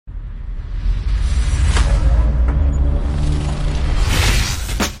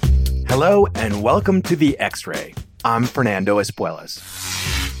Hello and welcome to The X-Ray. I'm Fernando Espuelas.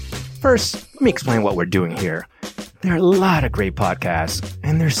 First, let me explain what we're doing here. There are a lot of great podcasts,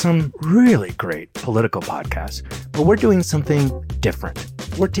 and there's some really great political podcasts, but we're doing something different.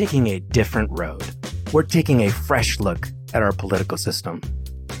 We're taking a different road. We're taking a fresh look at our political system.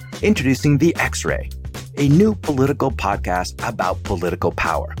 Introducing The X-Ray, a new political podcast about political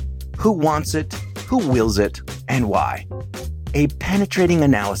power. Who wants it, who wills it, and why? A penetrating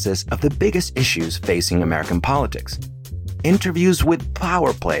analysis of the biggest issues facing American politics. Interviews with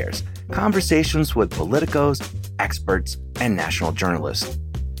power players, conversations with politicos, experts, and national journalists.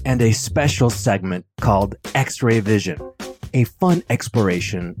 And a special segment called X-Ray Vision, a fun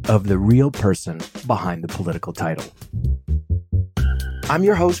exploration of the real person behind the political title. I'm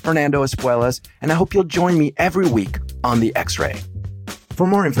your host, Fernando Espuelas, and I hope you'll join me every week on The X-Ray. For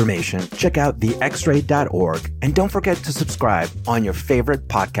more information, check out thexray.org and don't forget to subscribe on your favorite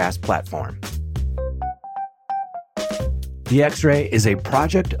podcast platform. The X-Ray is a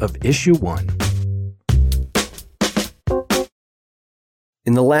project of Issue One.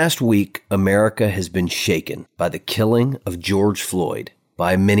 In the last week, America has been shaken by the killing of George Floyd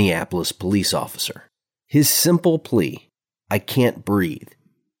by a Minneapolis police officer. His simple plea, "I can't breathe,"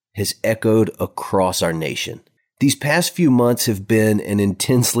 has echoed across our nation. These past few months have been an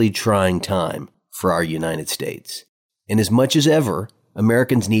intensely trying time for our United States. And as much as ever,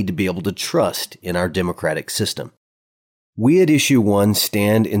 Americans need to be able to trust in our democratic system. We at Issue One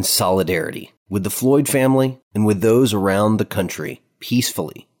stand in solidarity with the Floyd family and with those around the country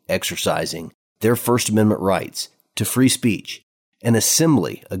peacefully exercising their First Amendment rights to free speech and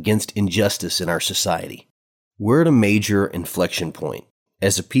assembly against injustice in our society. We're at a major inflection point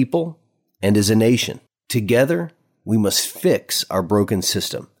as a people and as a nation. Together, we must fix our broken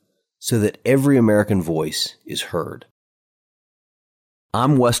system so that every American voice is heard.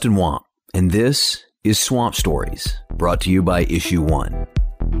 I'm Weston Wamp, and this is Swamp Stories, brought to you by Issue One.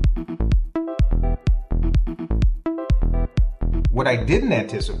 What I didn't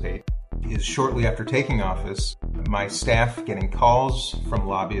anticipate is shortly after taking office, my staff getting calls from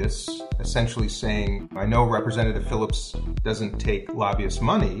lobbyists essentially saying, I know Representative Phillips doesn't take lobbyist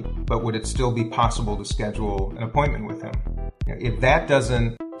money, but would it still be possible to schedule an appointment with him? If that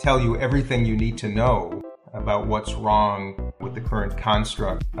doesn't tell you everything you need to know about what's wrong with the current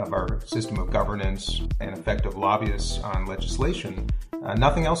construct of our system of governance and effect of lobbyists on legislation,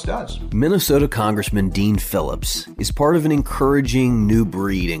 nothing else does. Minnesota Congressman Dean Phillips is part of an encouraging new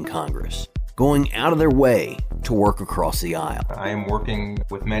breed in Congress, going out of their way to work across the aisle. I am working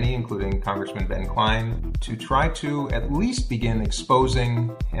with many, including Congressman Ben Cline, to try to at least begin exposing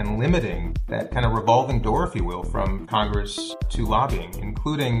and limiting that kind of revolving door, if you will, from Congress to lobbying,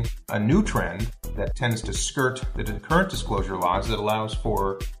 including a new trend that tends to skirt the current disclosure laws that allows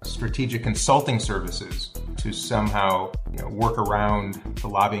for strategic consulting services to somehow work around the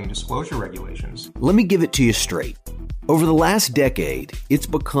lobbying disclosure regulations. Let me give it to you straight. Over the last decade, it's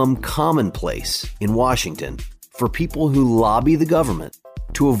become commonplace in Washington for people who lobby the government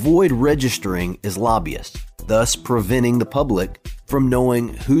to avoid registering as lobbyists, thus preventing the public from knowing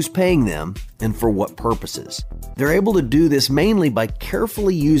who's paying them and for what purposes. They're able to do this mainly by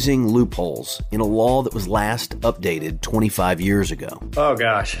carefully using loopholes in a law that was last updated 25 years ago. Oh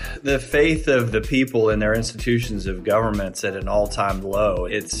gosh, the faith of the people in their institutions of government's at an all-time low.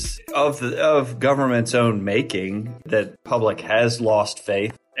 It's of government's own making that public has lost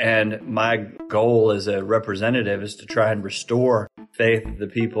faith. And my goal as a representative is to try and restore faith of the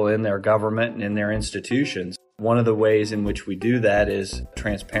people in their government and in their institutions. One of the ways in which we do that is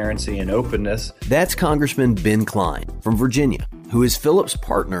transparency and openness. That's Congressman Ben Cline from Virginia, who is Phillips'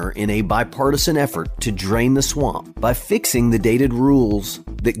 partner in a bipartisan effort to drain the swamp by fixing the dated rules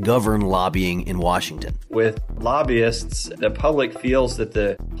that govern lobbying in Washington. With lobbyists, the public feels that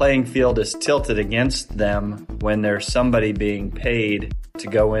the playing field is tilted against them when there's somebody being paid to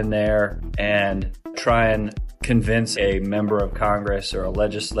go in there and try and convince a member of Congress or a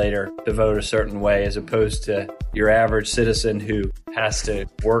legislator to vote a certain way, as opposed to your average citizen who has to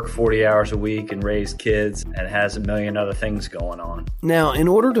work 40 hours a week and raise kids and has a million other things going on. Now, in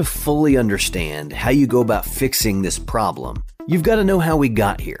order to fully understand how you go about fixing this problem, you've got to know how we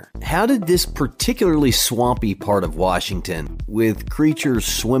got here. How did this particularly swampy part of Washington, with creatures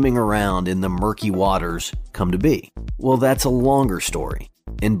swimming around in the murky waters, come to be? Well, that's a longer story,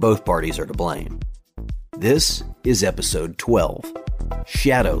 and both parties are to blame. This is episode 12,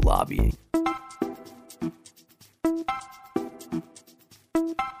 Shadow Lobbying.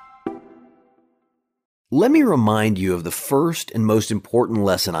 Let me remind you of the first and most important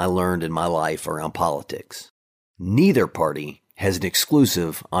lesson I learned in my life around politics. Neither party has an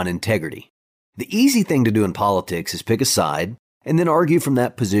exclusive on integrity. The easy thing to do in politics is pick a side and then argue from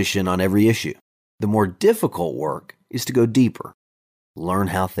that position on every issue. The more difficult work is to go deeper. Learn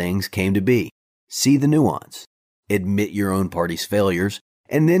how things came to be. See the nuance. Admit your own party's failures,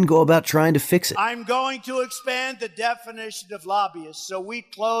 and then go about trying to fix it. I'm going to expand the definition of lobbyists so we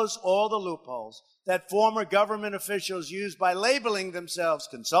close all the loopholes that former government officials use by labeling themselves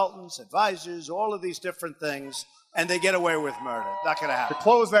consultants, advisors, all of these different things, and they get away with murder. Not going to happen. To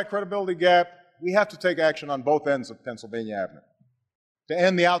close that credibility gap, we have to take action on both ends of Pennsylvania Avenue. To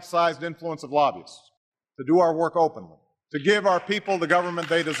end the outsized influence of lobbyists. To do our work openly. To give our people the government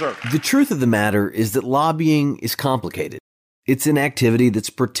they deserve. The truth of the matter is that lobbying is complicated. It's an activity that's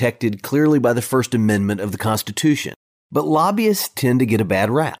protected clearly by the First Amendment of the Constitution. But lobbyists tend to get a bad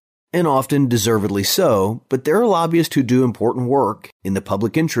rap, and often deservedly so, but there are lobbyists who do important work in the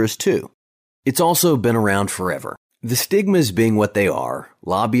public interest too. It's also been around forever. The stigmas being what they are,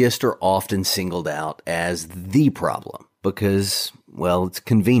 lobbyists are often singled out as the problem because, well, it's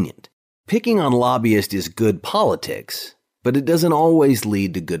convenient. Picking on lobbyists is good politics, but it doesn't always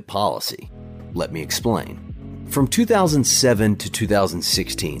lead to good policy. Let me explain. From 2007 to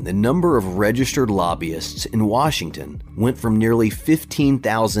 2016, the number of registered lobbyists in Washington went from nearly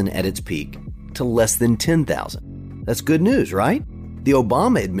 15,000 at its peak to less than 10,000. That's good news, right? The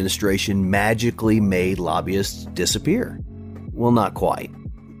Obama administration magically made lobbyists disappear. Well, not quite.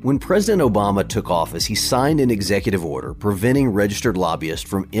 When President Obama took office, he signed an executive order preventing registered lobbyists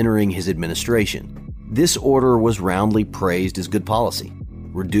from entering his administration. This order was roundly praised as good policy,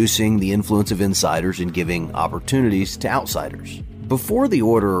 reducing the influence of insiders and giving opportunities to outsiders. Before the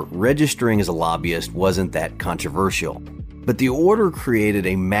order, registering as a lobbyist wasn't that controversial, but the order created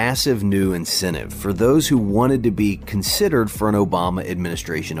a massive new incentive for those who wanted to be considered for an Obama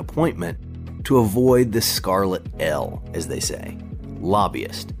administration appointment to avoid the scarlet L, as they say,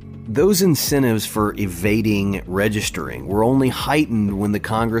 lobbyist. Those incentives for evading registering were only heightened when the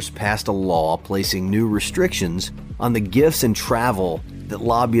Congress passed a law placing new restrictions on the gifts and travel that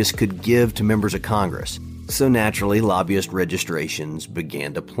lobbyists could give to members of Congress. So naturally, lobbyist registrations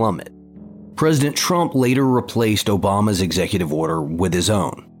began to plummet. President Trump later replaced Obama's executive order with his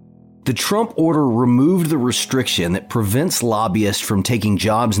own. The Trump order removed the restriction that prevents lobbyists from taking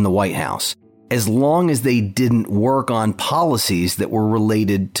jobs in the White House, as long as they didn't work on policies that were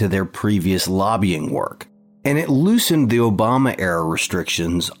related to their previous lobbying work. And it loosened the Obama-era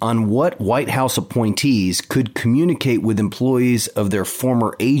restrictions on what White House appointees could communicate with employees of their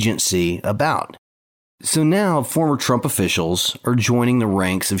former agency about. So now, former Trump officials are joining the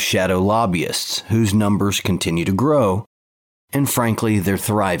ranks of shadow lobbyists, whose numbers continue to grow, and frankly, they're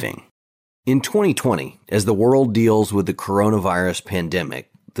thriving. In 2020, as the world deals with the coronavirus pandemic,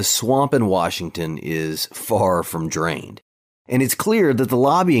 the swamp in Washington is far from drained. And it's clear that the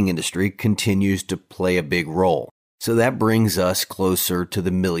lobbying industry continues to play a big role. So that brings us closer to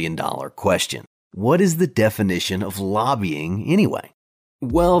the million-dollar question. What is the definition of lobbying anyway?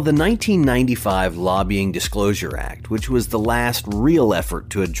 Well, the 1995 Lobbying Disclosure Act, which was the last real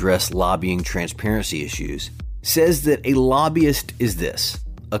effort to address lobbying transparency issues, says that a lobbyist is this: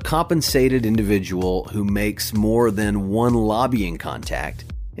 a compensated individual who makes more than one lobbying contact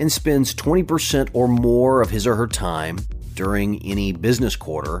and spends 20% or more of his or her time during any business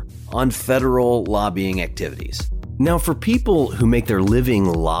quarter on federal lobbying activities. Now, for people who make their living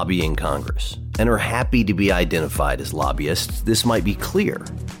lobbying Congress and are happy to be identified as lobbyists, this might be clear.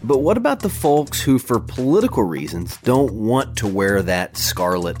 But what about the folks who, for political reasons, don't want to wear that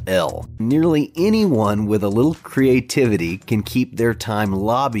scarlet L? Nearly anyone with a little creativity can keep their time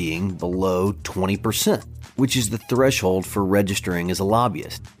lobbying below 20%, which is the threshold for registering as a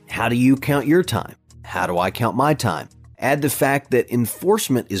lobbyist. How do you count your time? How do I count my time? Add the fact that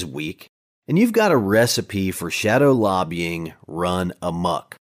enforcement is weak, and you've got a recipe for shadow lobbying run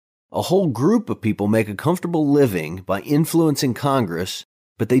amok. A whole group of people make a comfortable living by influencing Congress,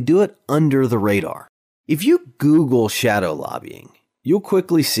 but they do it under the radar. If you Google shadow lobbying, you'll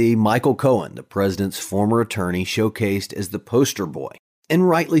quickly see Michael Cohen, the president's former attorney, showcased as the poster boy. And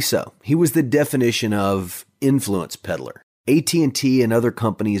rightly so. He was the definition of influence peddler. AT&T and other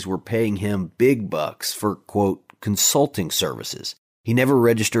companies were paying him big bucks for, quote, consulting services. He never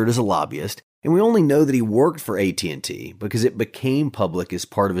registered as a lobbyist, and we only know that he worked for AT&T because it became public as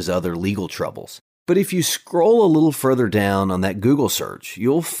part of his other legal troubles. But if you scroll a little further down on that Google search,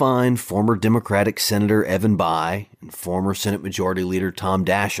 you'll find former Democratic Senator Evan Bayh and former Senate Majority Leader Tom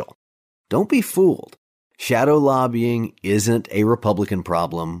Daschle. Don't be fooled. Shadow lobbying isn't a Republican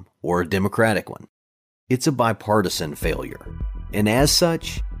problem or a Democratic one. It's a bipartisan failure. And as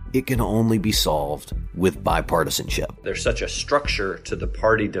such, it can only be solved with bipartisanship. There's such a structure to the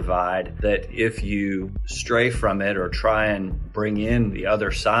party divide that if you stray from it or try and bring in the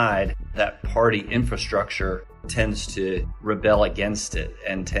other side, that party infrastructure tends to rebel against it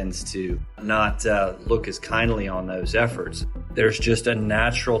and tends to not look as kindly on those efforts. There's just a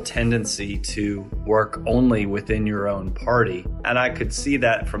natural tendency to work only within your own party. And I could see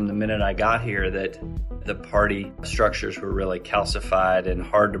that from the minute I got here, that the party structures were really calcified and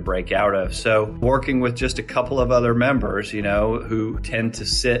hard to break out of. So working with just a couple of other members, who tend to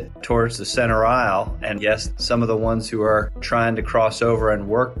sit towards the center aisle, and yes, some of the ones who are trying to cross over and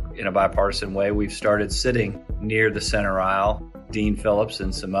work in a bipartisan way, we've started sitting near the center aisle, Dean Phillips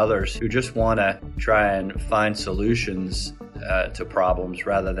and some others who just want to try and find solutions to problems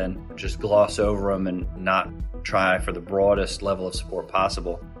rather than just gloss over them and not try for the broadest level of support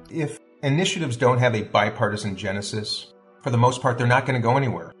possible. If initiatives don't have a bipartisan genesis, for the most part, they're not going to go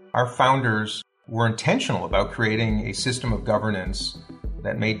anywhere. Our founders were intentional about creating a system of governance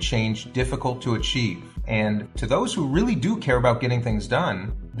that made change difficult to achieve. And to those who really do care about getting things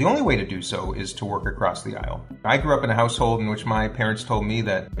done, the only way to do so is to work across the aisle. I grew up in a household in which my parents told me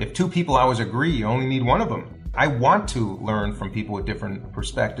that if two people always agree, you only need one of them. I want to learn from people with different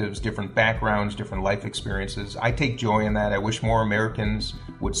perspectives, different backgrounds, different life experiences. I take joy in that. I wish more Americans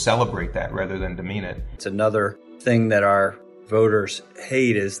would celebrate that rather than demean it. It's another thing that our voters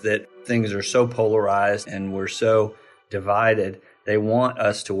hate, is that things are so polarized and we're so divided. They want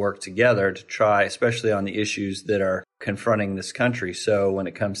us to work together to try, especially on the issues that are confronting this country. So when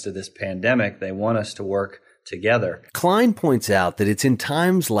it comes to this pandemic, they want us to work together. Klein points out that it's in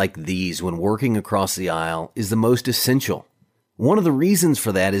times like these when working across the aisle is the most essential. One of the reasons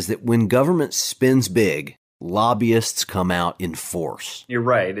for that is that when government spends big, lobbyists come out in force. You're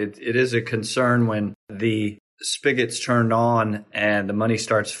right. It is a concern when the spigot's turned on and the money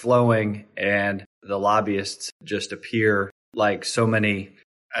starts flowing and the lobbyists just appear like so many,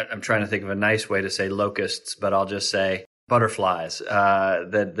 I'm trying to think of a nice way to say locusts, but I'll just say butterflies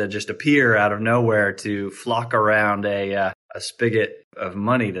that just appear out of nowhere to flock around a spigot of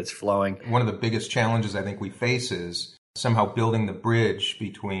money that's flowing. One of the biggest challenges I think we face is somehow building the bridge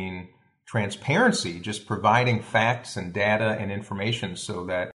between transparency, just providing facts and data and information so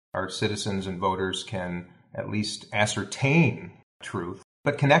that our citizens and voters can at least ascertain truth,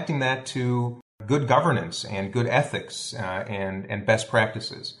 but connecting that to good governance and good ethics and best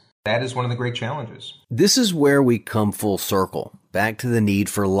practices. That is one of the great challenges. This is where we come full circle, back to the need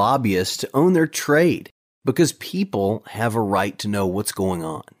for lobbyists to own their trade, because people have a right to know what's going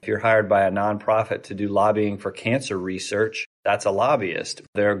on. If you're hired by a nonprofit to do lobbying for cancer research, that's a lobbyist.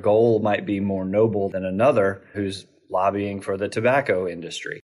 Their goal might be more noble than another who's lobbying for the tobacco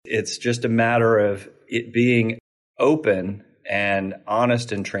industry. It's just a matter of it being open and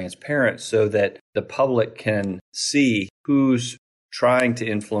honest and transparent so that the public can see who's trying to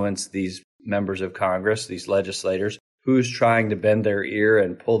influence these members of Congress, these legislators, who's trying to bend their ear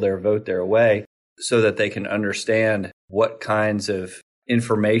and pull their vote their way so that they can understand what kinds of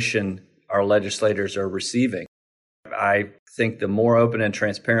information our legislators are receiving. I think the more open and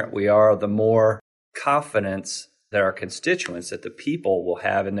transparent we are, the more confidence that our constituents, that the people will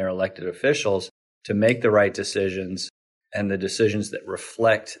have in their elected officials to make the right decisions and the decisions that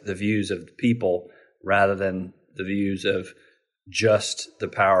reflect the views of the people rather than the views of just the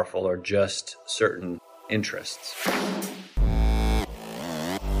powerful or just certain interests.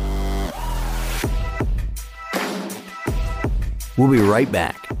 We'll be right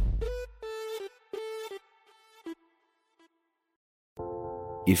back.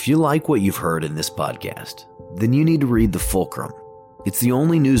 If you like what you've heard in this podcast, then you need to read The Fulcrum. It's the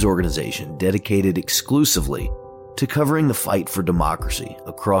only news organization dedicated exclusively to covering the fight for democracy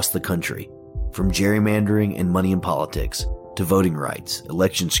across the country, from gerrymandering and money in politics to voting rights,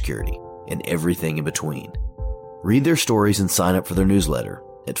 election security, and everything in between. Read their stories and sign up for their newsletter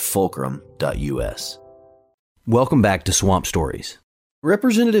at fulcrum.us. Welcome back to Swamp Stories.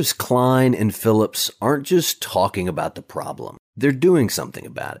 Representatives Klein and Phillips aren't just talking about the problem, they're doing something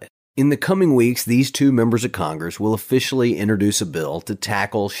about it. In the coming weeks, these two members of Congress will officially introduce a bill to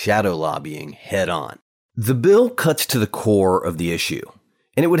tackle shadow lobbying head on. The bill cuts to the core of the issue,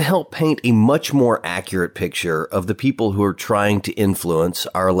 and it would help paint a much more accurate picture of the people who are trying to influence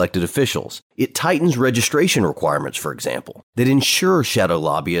our elected officials. It tightens registration requirements, for example, that ensure shadow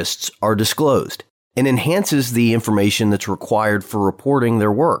lobbyists are disclosed, and enhances the information that's required for reporting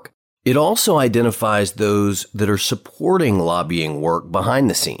their work. It also identifies those that are supporting lobbying work behind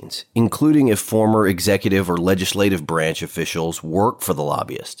the scenes, including if former executive or legislative branch officials work for the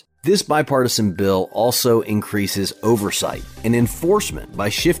lobbyist. This bipartisan bill also increases oversight and enforcement by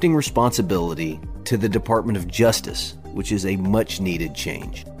shifting responsibility to the Department of Justice, which is a much-needed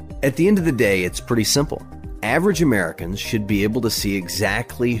change. At the end of the day, it's pretty simple. Average Americans should be able to see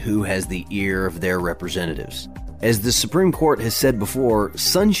exactly who has the ear of their representatives. As the Supreme Court has said before,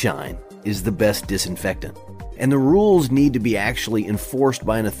 sunshine is the best disinfectant. And the rules need to be actually enforced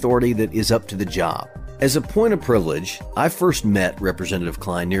by an authority that is up to the job. As a point of privilege, I first met Representative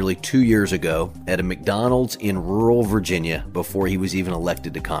Cline nearly 2 years ago at a McDonald's in rural Virginia before he was even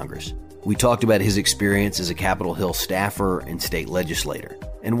elected to Congress. We talked about his experience as a Capitol Hill staffer and state legislator.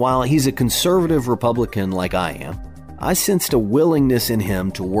 And while he's a conservative Republican like I am, I sensed a willingness in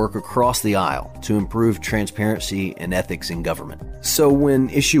him to work across the aisle to improve transparency and ethics in government. So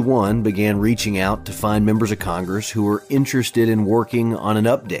when Issue 1 began reaching out to find members of Congress who were interested in working on an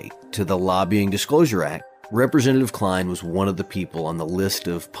update to the Lobbying Disclosure Act, Representative Cline was one of the people on the list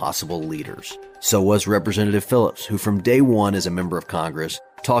of possible leaders. So was Representative Phillips, who from day one as a member of Congress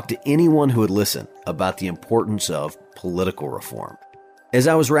talked to anyone who would listen about the importance of political reform. As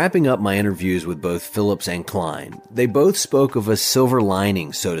I was wrapping up my interviews with both Phillips and Cline, they both spoke of a silver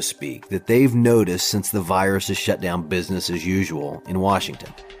lining, so to speak, that they've noticed since the virus has shut down business as usual in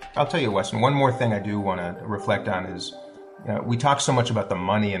Washington. I'll tell you, Weston, one more thing I do want to reflect on is we talk so much about the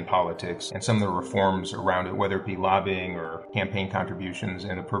money in politics and some of the reforms around it, whether it be lobbying or campaign contributions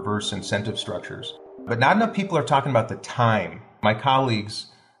and the perverse incentive structures. But not enough people are talking about the time. My colleagues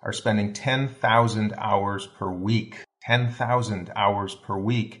are spending 10,000 hours per week. 10,000 hours per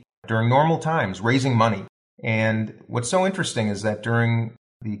week during normal times, raising money. And what's so interesting is that during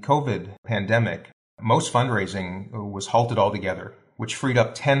the COVID pandemic, most fundraising was halted altogether, which freed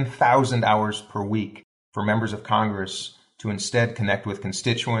up 10,000 hours per week for members of Congress to instead connect with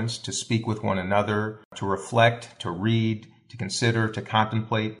constituents, to speak with one another, to reflect, to read, to consider, to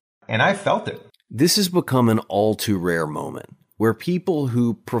contemplate. And I felt it. This has become an all too rare moment where people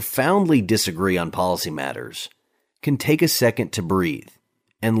who profoundly disagree on policy matters can take a second to breathe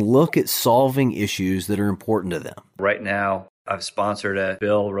and look at solving issues that are important to them. Right now, I've sponsored a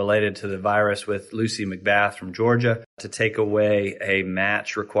bill related to the virus with Lucy McBath from Georgia to take away a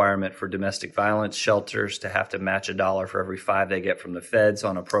match requirement for domestic violence shelters to have to match $1 for every $5 they get from the feds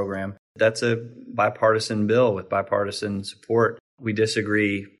on a program. That's a bipartisan bill with bipartisan support. We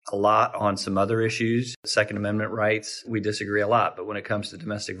disagree a lot on some other issues. Second Amendment rights, we disagree a lot. But when it comes to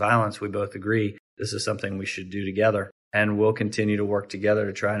domestic violence, we both agree this is something we should do together. And we'll continue to work together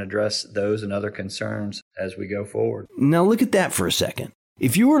to try and address those and other concerns as we go forward. Now look at that for a second.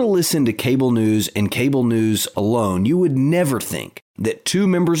 If you were to listen to cable news and cable news alone, you would never think that two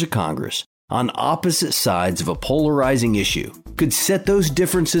members of Congress on opposite sides of a polarizing issue could set those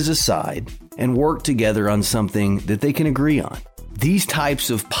differences aside and work together on something that they can agree on. These types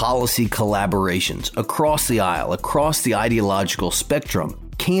of policy collaborations across the aisle, across the ideological spectrum,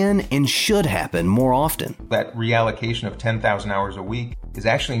 can and should happen more often. That reallocation of 10,000 hours a week is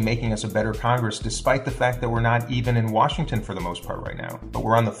actually making us a better Congress, despite the fact that we're not even in Washington for the most part right now. But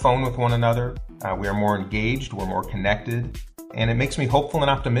we're on the phone with one another. We are more engaged. We're more connected. And it makes me hopeful and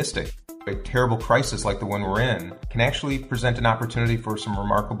optimistic. A terrible crisis like the one we're in can actually present an opportunity for some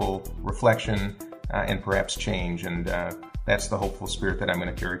remarkable reflection and perhaps change. And that's the hopeful spirit that I'm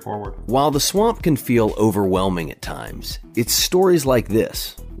going to carry forward. While the swamp can feel overwhelming at times, it's stories like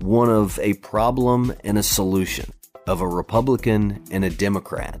this, one of a problem and a solution, of a Republican and a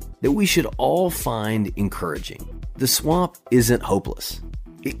Democrat, that we should all find encouraging. The swamp isn't hopeless.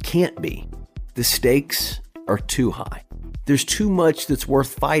 It can't be. The stakes are too high. There's too much that's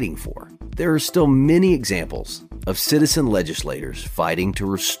worth fighting for. There are still many examples of citizen legislators fighting to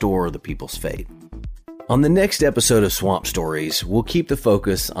restore the people's faith. On the next episode of Swamp Stories, we'll keep the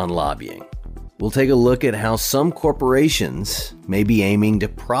focus on lobbying. We'll take a look at how some corporations may be aiming to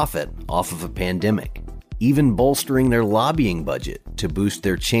profit off of a pandemic, even bolstering their lobbying budget to boost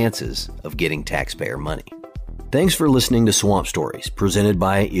their chances of getting taxpayer money. Thanks for listening to Swamp Stories, presented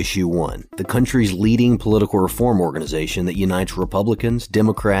by Issue 1, the country's leading political reform organization that unites Republicans,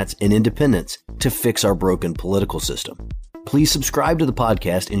 Democrats, and independents to fix our broken political system. Please subscribe to the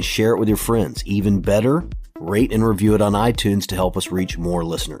podcast and share it with your friends. Even better, rate and review it on iTunes to help us reach more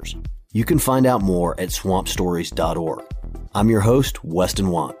listeners. You can find out more at swampstories.org. I'm your host, Weston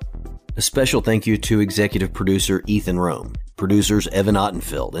Want. A special thank you to executive producer Ethan Rome, producers Evan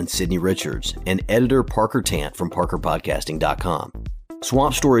Ottenfield and Sydney Richards, and editor Parker Tant from parkerpodcasting.com.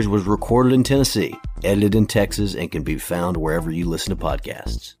 Swamp Stories was recorded in Tennessee, edited in Texas, and can be found wherever you listen to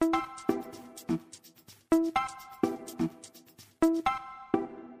podcasts.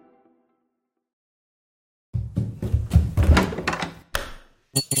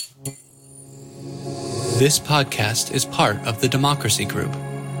 This podcast is part of the Democracy Group.